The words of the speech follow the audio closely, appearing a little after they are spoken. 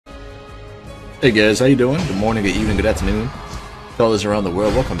Hey guys, how you doing? Good morning, good evening, good afternoon. Fellas around the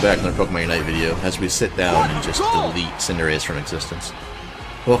world, welcome back to another Pokemon Unite video as we sit down and just delete Cinderace from existence.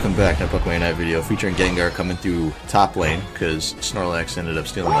 Welcome back to a Pokemon Unite video featuring Gengar coming through top lane because Snorlax ended up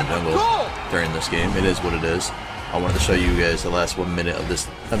stealing my jungle during this game. It is what it is. I wanted to show you guys the last 1 minute of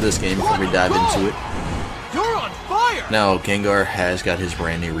this game before we dive into it. You're on fire! Now, Gengar has got his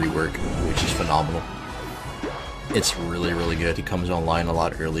brand new rework, which is phenomenal. It's really, really good. He comes online a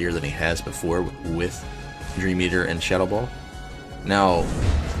lot earlier than he has before with Dream Eater and Shadow Ball. Now,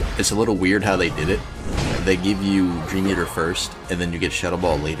 it's a little weird how they did it. They give you Dream Eater first, and then you get Shadow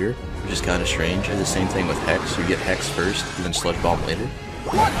Ball later, which is kind of strange. And the same thing with Hex. You get Hex first, and then Sludge Bomb later.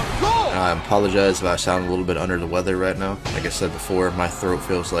 I apologize if I sound a little bit under the weather right now. Like I said before, my throat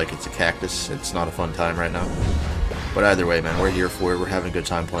feels like it's a cactus. It's not a fun time right now. But either way, man, we're here for it. We're having a good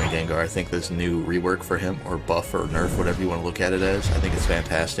time playing Gengar. I think this new rework for him, or buff or nerf, whatever you want to look at it as, I think it's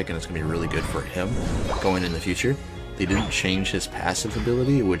fantastic, and it's going to be really good for him going in the future. They didn't change his passive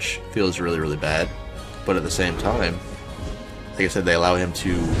ability, which feels really, really bad. But at the same time, like I said, they allow him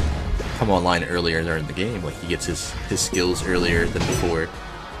to come online earlier during the game. Like, he gets his skills earlier than before.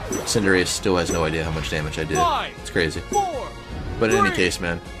 Cinderace still has no idea how much damage I did. It's crazy. But in any case,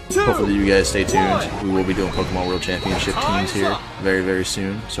 man, hopefully you guys stay tuned. We will be doing Pokemon World Championship teams here very, very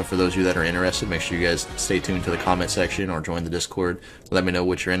soon. So for those of you that are interested, make sure you guys stay tuned to the comment section or join the Discord. Let me know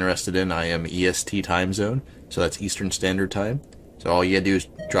what you're interested in. I am EST time zone, so that's Eastern Standard Time. So all you gotta do is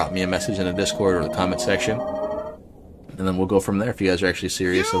drop me a message in the Discord or the comment section, and then we'll go from there if you guys are actually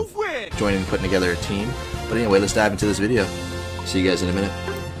serious of joining and putting together a team. But anyway, let's dive into this video. See you guys in a minute.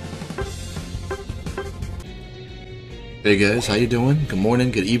 Hey guys, how you doing? Good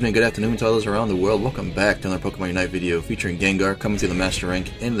morning, good evening, good afternoon to others around the world. Welcome back to another Pokemon Unite video featuring Gengar coming through the Master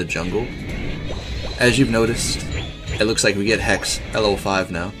Rank in the jungle. As you've noticed, it looks like we get Hex level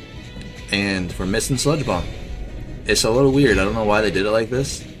 5 now, and we're missing Sludge Bomb. It's a little weird. I don't know why they did it like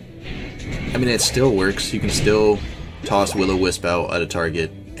this. I mean, it still works. You can still toss Will-O-Wisp out at a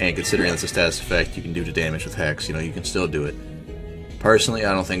target, and considering that's a status effect, you can do the damage with Hex. You know, you can still do it. Personally,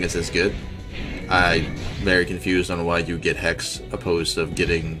 I don't think it's as good. I'm very confused on why you get Hex opposed to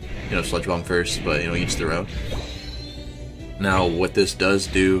getting, you know, Sludge Bomb first, but, you know, each their own. Now, what this does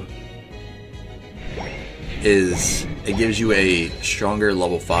do is it gives you a stronger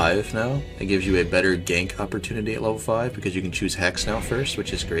level 5 now. It gives you a better gank opportunity at level 5 because you can choose Hex now first,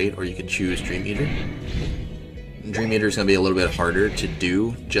 which is great, or you can choose Dream Eater. Dream Eater is going to be a little bit harder to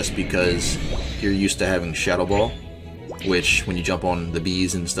do just because you're used to having Shadow Ball, which when you jump on the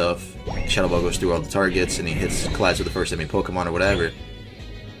bees and stuff, Shadow Ball goes through all the targets and he collides with the first enemy Pokemon or whatever.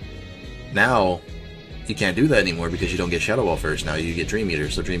 Now, you can't do that anymore because you don't get Shadow Ball first. Now you get Dream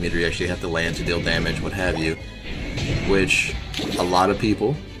Eater, so Dream Eater you actually have to land to deal damage, what have you. Which, a lot of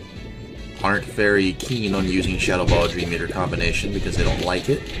people aren't very keen on using Shadow Ball Dream Eater combination because they don't like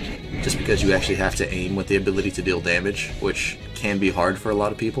it. Just because you actually have to aim with the ability to deal damage, which can be hard for a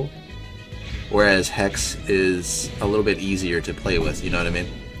lot of people. Whereas Hex is a little bit easier to play with, you know what I mean?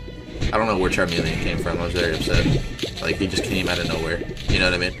 I don't know where Charmeleon came from, I was very upset. Like, he just came out of nowhere, you know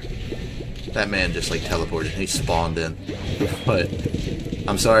what I mean? That man just, like, teleported, he spawned in. But,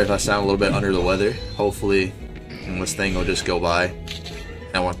 I'm sorry if I sound a little bit under the weather. Hopefully, this thing will just go by. I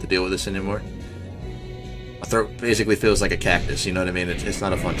don't want to deal with this anymore. My throat basically feels like a cactus, you know what I mean? It's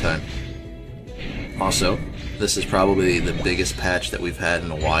not a fun time. Also, this is probably the biggest patch that we've had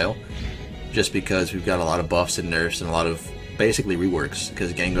in a while. Just because we've got a lot of buffs and nerfs and a lot of basically reworks,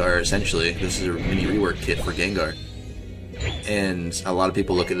 because Gengar, essentially, this is a mini rework kit for Gengar. And a lot of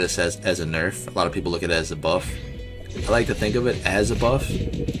people look at this as a nerf, a lot of people look at it as a buff. I like to think of it as a buff,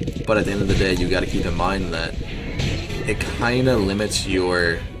 but at the end of the day, you gotta keep in mind that it kinda limits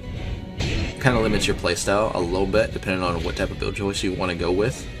your playstyle a little bit, depending on what type of build choice you want to go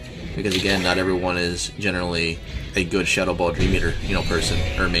with. Because again, not everyone is generally a good Shadow Ball Dream Eater, you know, person,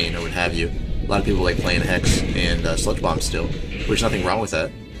 or main, or what have you. A lot of people like playing Hex and Sludge Bomb still, which there's nothing wrong with that.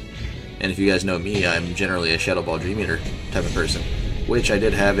 And if you guys know me, I'm generally a Shadow Ball Dream Eater type of person, which I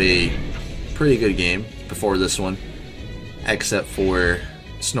did have a pretty good game before this one, except for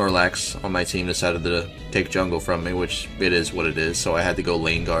Snorlax on my team decided to take jungle from me, which it is what it is, so I had to go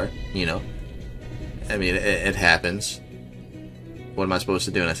lane guard, you know. I mean, it happens. What am I supposed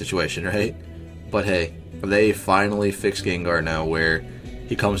to do in that situation, right? But hey, they finally fixed Gengar now where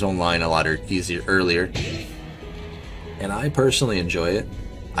he comes online a lot earlier. And I personally enjoy it.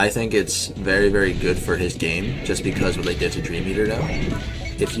 I think it's very, very good for his game just because what they did to Dream Eater now.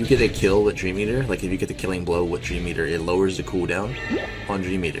 If you get a kill with Dream Eater, like if you get the killing blow with Dream Eater, it lowers the cooldown on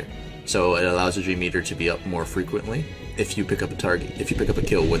Dream Eater. So it allows the Dream Meter to be up more frequently if you pick up a target, if you pick up a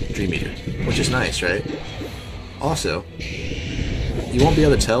kill with Dream Meter, which is nice, right? Also, you won't be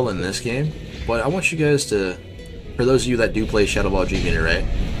able to tell in this game, but I want you guys to, for those of you that do play Shadow Ball Dream Meter, right?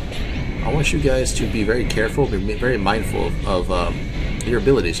 I want you guys to be very careful, be very mindful of your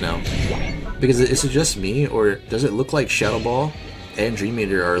abilities now. Because is it just me, or does it look like Shadow Ball and Dream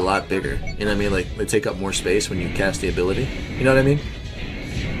Meter are a lot bigger? You know what I mean? Like, they take up more space when you cast the ability. You know what I mean?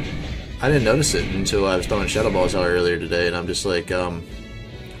 I didn't notice it until I was throwing Shadow Balls out earlier today, and I'm just like,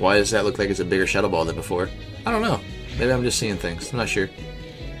 why does that look like it's a bigger Shadow Ball than before? I don't know. Maybe I'm just seeing things. I'm not sure.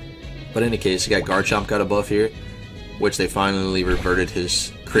 But in any case, you got Garchomp got a buff here, which they finally reverted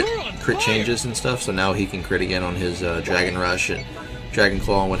his crit changes and stuff, so now he can crit again on his Dragon Rush and Dragon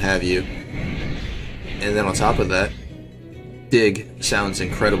Claw and what have you. And then on top of that, Dig sounds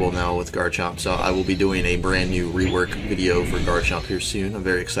incredible now with Garchomp, so I will be doing a brand new rework video for Garchomp here soon. I'm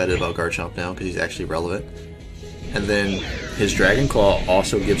very excited about Garchomp now because he's actually relevant. And then his Dragon Claw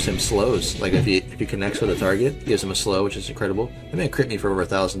also gives him slows. Like if he connects with a target, it gives him a slow, which is incredible. That man crit me for over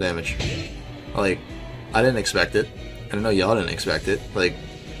 1,000 damage. Like, I didn't expect it. I know y'all didn't expect it. Like,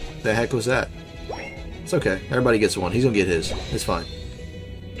 the heck was that? It's okay. Everybody gets one. He's gonna get his. It's fine.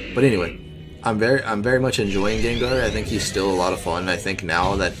 But anyway, I'm very much enjoying Gengar. I think he's still a lot of fun. I think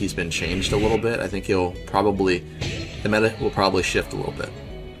now that he's been changed a little bit, I think the meta will probably shift a little bit.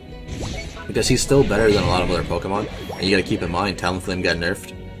 Because he's still better than a lot of other Pokemon. And you gotta keep in mind, Talonflame got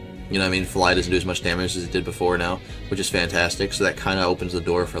nerfed. You know what I mean? Fly doesn't do as much damage as it did before now, which is fantastic. So that kind of opens the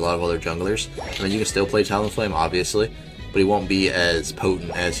door for a lot of other junglers. I mean, you can still play Talonflame, obviously, but he won't be as potent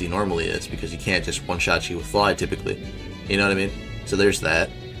as he normally is because he can't just one-shot you with Fly, typically. You know what I mean? So there's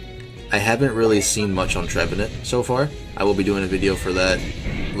that. I haven't really seen much on Trevenant so far. I will be doing a video for that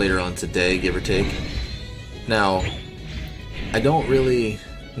later on today, give or take. Now, I don't really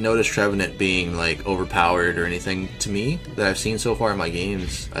notice Trevenant being like overpowered or anything to me that I've seen so far in my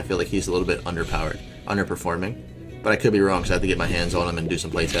games. I feel like he's a little bit underperforming. But I could be wrong because I have to get my hands on him and do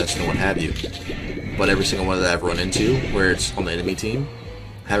some playtests and what have you. But every single one that I've run into where it's on the enemy team,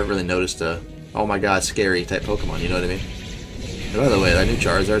 I haven't really noticed a, oh my god, scary type Pokemon, you know what I mean? And by the way, that new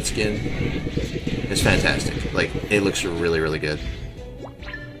Charizard skin is fantastic. Like, it looks really, really good.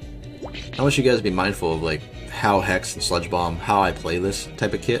 I want you guys to be mindful of, like, how Hex and Sludge Bomb, how I play this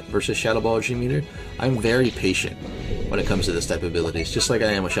type of kit versus Shadow Ball Dream Meter. I'm very patient when it comes to this type of abilities, just like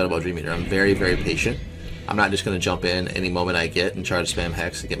I am with Shadow Ball Dream Meter. I'm very, very patient. I'm not just going to jump in any moment I get and try to spam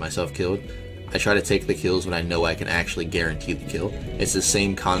Hex and get myself killed. I try to take the kills when I know I can actually guarantee the kill. It's the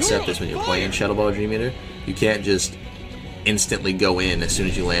same concept as when you're playing Shadow Ball Dream Meter. You can't just instantly go in as soon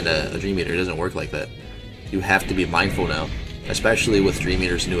as you land a Dream Meter. It doesn't work like that. You have to be mindful now, especially with Dream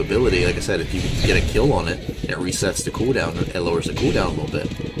Meter's new ability. Like I said, if you get a kill on it, it resets the cooldown. It lowers the cooldown a little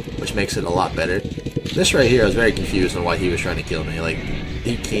bit, which makes it a lot better. This right here, I was very confused on why he was trying to kill me. Like,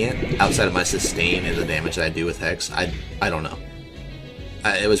 he can't, outside of my sustain and the damage that I do with Hex. I don't know.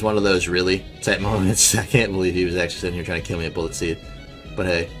 It was one of those really type moments. I can't believe he was actually sitting here trying to kill me at Bullet Seed. But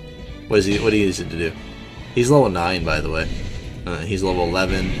hey, what do you use it to do? He's level 9, by the way. He's level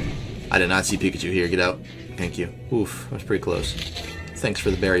 11. I did not see Pikachu here. Get out. Thank you. Oof, that was pretty close. Thanks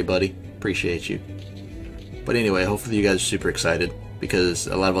for the berry, buddy. Appreciate you. But anyway, hopefully you guys are super excited, because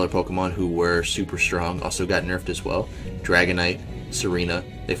a lot of other Pokemon who were super strong also got nerfed as well. Dragonite, Tsraeena,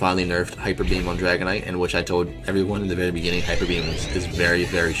 they finally nerfed Hyper Beam on Dragonite, and which I told everyone in the very beginning, Hyper Beam is very,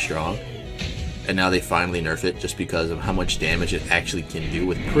 very strong. And now they finally nerf it just because of how much damage it actually can do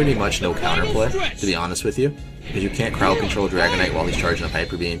with pretty much no counterplay, to be honest with you. Because you can't crowd control Dragonite while he's charging up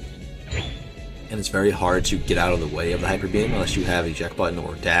Hyper Beam. And it's very hard to get out of the way of the Hyper Beam unless you have eject button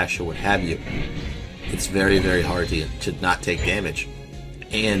or dash or what have you. It's very, very hard to not take damage.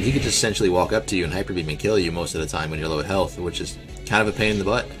 And he could just essentially walk up to you and Hyper Beam and kill you most of the time when you're low health, which is kind of a pain in the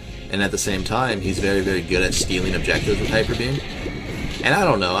butt. And at the same time, he's very, very good at stealing objectives with Hyper Beam. And I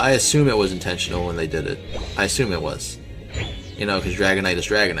don't know, I assume it was intentional when they did it. I assume it was. You know, because Dragonite is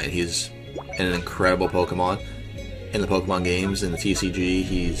Dragonite. He's an incredible Pokemon. In the Pokemon games, in the TCG,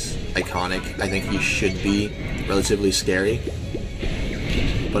 he's iconic. I think he should be relatively scary.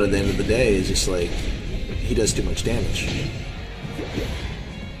 But at the end of the day, it's just like, he does too much damage.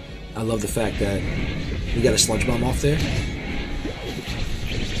 I love the fact that we got a Sludge Bomb off there.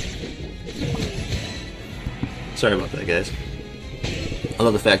 Sorry about that, guys. I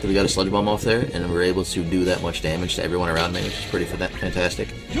love the fact that we got a Sludge Bomb off there, and we're able to do that much damage to everyone around me, which is pretty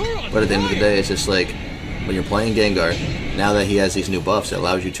fantastic. But at the end of the day, it's just like, when you're playing Gengar, now that he has these new buffs, it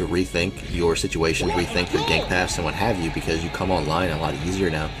allows you to rethink your situations, rethink your gank paths and what have you, because you come online a lot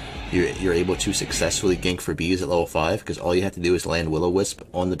easier now. you're able to successfully gank for bees at level 5, because all you have to do is land Will-O-Wisp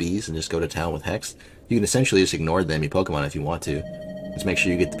on the bees and just go to town with Hex. You can essentially just ignore the enemy Pokemon if you want to. Just make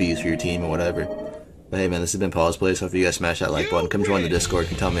sure you get the bees for your team or whatever. But hey man, this has been Pawse Plays. Hopefully you guys smash that like button. Come join the Discord.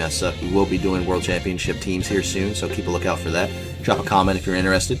 Can tell me I suck. We will be doing World Championship teams here soon, so keep a lookout for that. Drop a comment if you're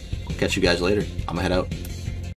interested. Catch you guys later. I'm gonna head out.